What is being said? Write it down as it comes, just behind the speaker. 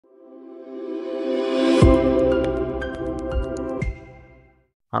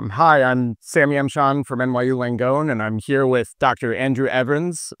Hi, I'm Sam Yamshon from NYU Langone, and I'm here with Dr. Andrew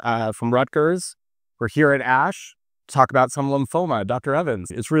Evans from Rutgers. We're here at ASH to talk about some lymphoma. Dr. Evans.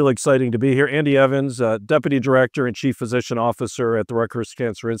 It's really exciting to be here. Andy Evans, Deputy Director and Chief Physician Officer at the Rutgers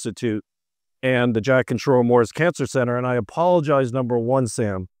Cancer Institute and the Jack and Shirley Morris Cancer Center. And I apologize, number one,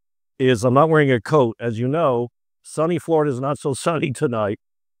 Sam, is I'm not wearing a coat. As you know, sunny Florida is not so sunny tonight.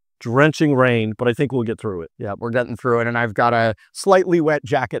 Drenching rain, but I think we'll get through it. Yeah, we're getting through it, and I've got a slightly wet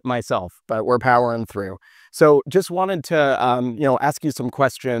jacket myself, but we're powering through. So just wanted to, ask you some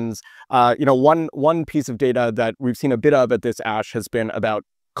questions. One piece of data that we've seen a bit of at this ASH has been about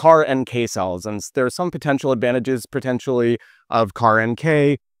CAR-NK cells, and there are some potential advantages potentially of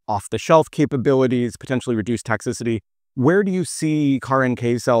CAR-NK, off-the-shelf capabilities, potentially reduced toxicity. Where do you see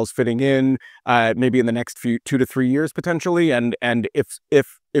CAR-NK cells fitting in, maybe in the next 2 to 3 years potentially? And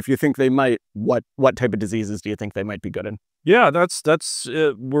if you think they might, what type of diseases do you think they might be good in? Yeah,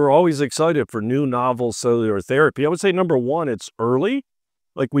 we're always excited for new novel cellular therapy. I would say number one, it's early.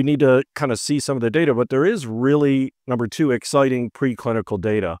 Like we need to kind of see some of the data, but there is really, number two, exciting preclinical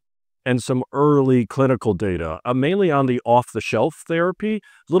data and some early clinical data, mainly on the off-the-shelf therapy,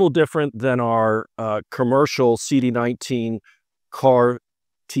 a little different than our commercial CD19 CAR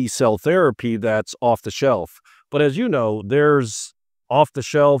T-cell therapy that's off-the-shelf. But as you know, there's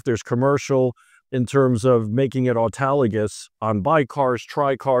off-the-shelf, there's commercial in terms of making it autologous on BiCARs,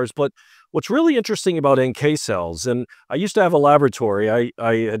 TriCARs. But what's really interesting about NK cells, and I used to have a laboratory,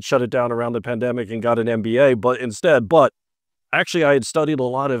 I had shut it down around the pandemic and got an MBA, but actually, I had studied a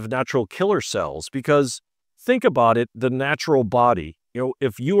lot of natural killer cells because think about it, the natural body,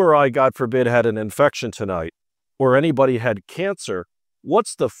 if you or I, God forbid, had an infection tonight or anybody had cancer,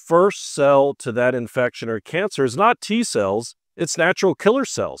 what's the first cell to that infection or cancer? It's not T cells, it's natural killer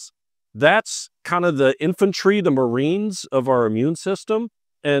cells. That's kind of the infantry, the Marines of our immune system,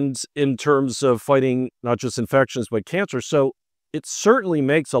 and in terms of fighting not just infections, but cancer. So it certainly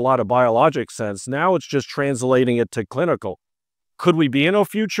makes a lot of biologic sense. Now it's just translating it to clinical. Could we be in a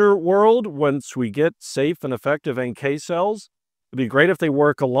future world once we get safe and effective NK cells? It'd be great if they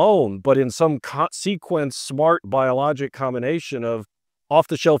work alone, but in some sequence, smart biologic combination of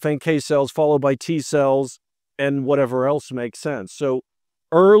off-the-shelf NK cells followed by T cells and whatever else makes sense. So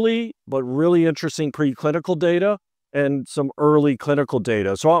early, but really interesting preclinical data and some early clinical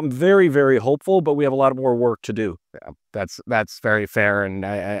data. So I'm very, very hopeful, but we have a lot more work to do. Yeah, that's very fair. And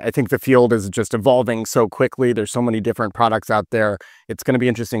I think the field is just evolving so quickly. There's so many different products out there. It's going to be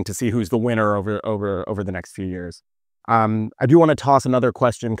interesting to see who's the winner over the next few years. I do want to toss another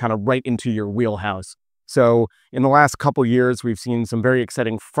question kind of right into your wheelhouse. So in the last couple years, we've seen some very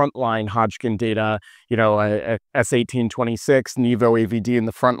exciting frontline Hodgkin data, S1826, NEVO AVD in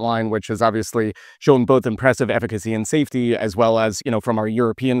the frontline, which has obviously shown both impressive efficacy and safety, as well as, from our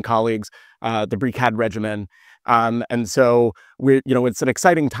European colleagues, the BrECADD regimen. And so it's an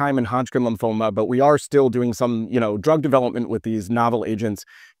exciting time in Hodgkin lymphoma, but we are still doing some, drug development with these novel agents.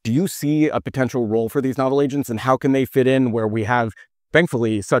 Do you see a potential role for these novel agents, and how can they fit in where we have,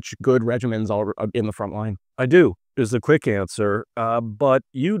 thankfully, such good regimens all in the front line? I do, is the quick answer. But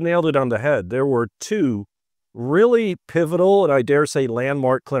you nailed it on the head. There were two really pivotal and I dare say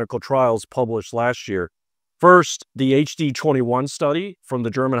landmark clinical trials published last year. First, the HD21 study from the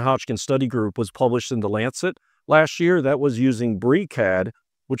German Hodgkin Study Group was published in The Lancet last year. That was using BrECADD,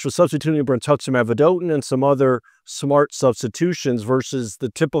 which was substituting brentuximab vedotin and some other smart substitutions versus the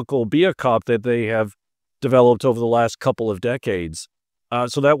typical BrECAD that they have developed over the last couple of decades.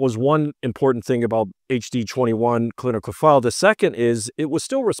 So that was one important thing about HD21 clinical trial. The second is it was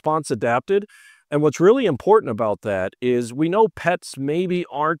still response adapted. And what's really important about that is we know PETs maybe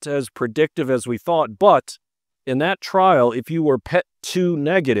aren't as predictive as we thought, but in that trial, if you were PET2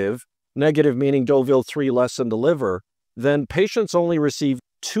 negative meaning Deauville-3 less than the liver, then patients only received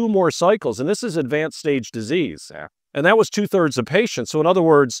 2 more cycles. And this is advanced stage disease. Yeah. And that was 2/3 of patients. So in other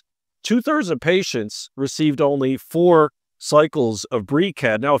words, 2/3 of patients received only 4 cycles of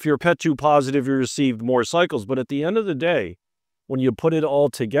BrECADD. Now, if you're PET2 positive, you received more cycles. But at the end of the day, when you put it all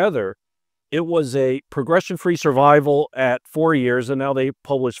together, it was a progression-free survival at 4 years, and now they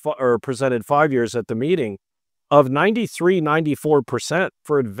presented 5 years at the meeting, of 93–94%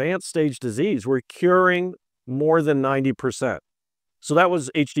 for advanced stage disease. We're curing more than 90%. So that was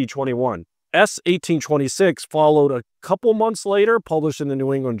HD21. S1826 followed a couple months later, published in the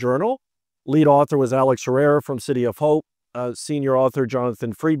New England Journal. Lead author was Alex Herrera from City of Hope. Senior author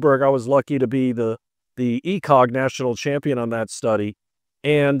Jonathan Friedberg. I was lucky to be the ECOG national champion on that study.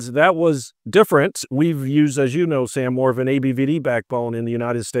 And that was different. We've used, as you know, Sam, more of an ABVD backbone in the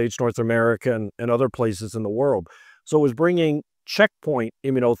United States, North America, and other places in the world. So it was bringing checkpoint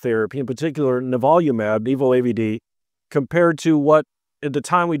immunotherapy, in particular Nivolumab, NEVO AVD, compared to what at the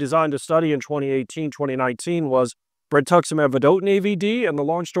time we designed a study in 2018, 2019 was brentuximab vedotin AVD. And the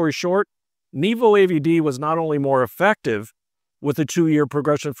long story short, NEVO AVD was not only more effective with a 2-year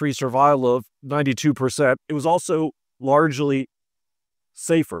progression-free survival of 92%, it was also largely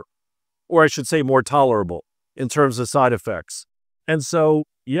safer, or I should say more tolerable in terms of side effects. And so,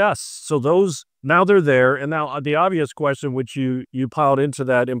 yes, so those, now they're there. And now the obvious question, which you piled into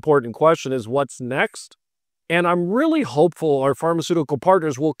that important question, is what's next? And I'm really hopeful our pharmaceutical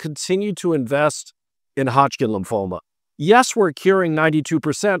partners will continue to invest in Hodgkin lymphoma. Yes, we're curing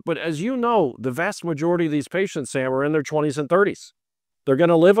 92%, but as you know, the vast majority of these patients, Sam, are in their 20s and 30s. They're going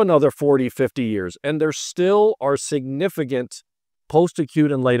to live another 40, 50 years, and there still are significant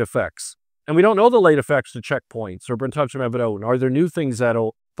post-acute and late effects. And we don't know the late effects to checkpoints or brentuximab vedotin. Are there new things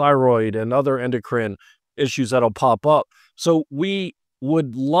that'll, thyroid and other endocrine issues that'll pop up? So we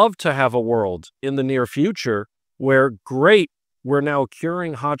would love to have a world in the near future where, great, we're now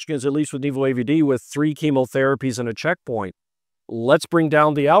curing Hodgkin's, at least with NEVO AVD, with 3 chemotherapies and a checkpoint. Let's bring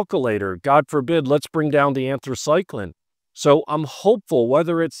down the alkylator. God forbid, let's bring down the anthracycline. So I'm hopeful,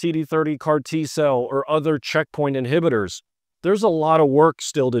 whether it's CD30 CAR T-cell or other checkpoint inhibitors, there's a lot of work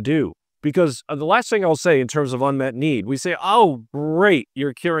still to do. Because the last thing I'll say in terms of unmet need, we say, oh, great,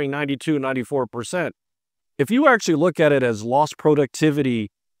 you're curing 92, 94%. If you actually look at it as lost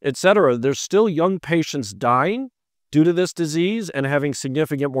productivity, etc., there's still young patients dying due to this disease and having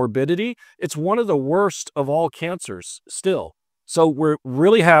significant morbidity. It's one of the worst of all cancers still. So we're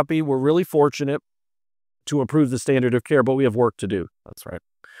really happy, we're really fortunate to improve the standard of care, but we have work to do. That's right.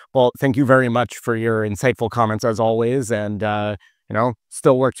 Well, thank you very much for your insightful comments as always, and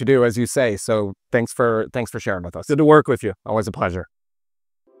still work to do, as you say. So thanks for sharing with us. Good to work with you. Always a pleasure.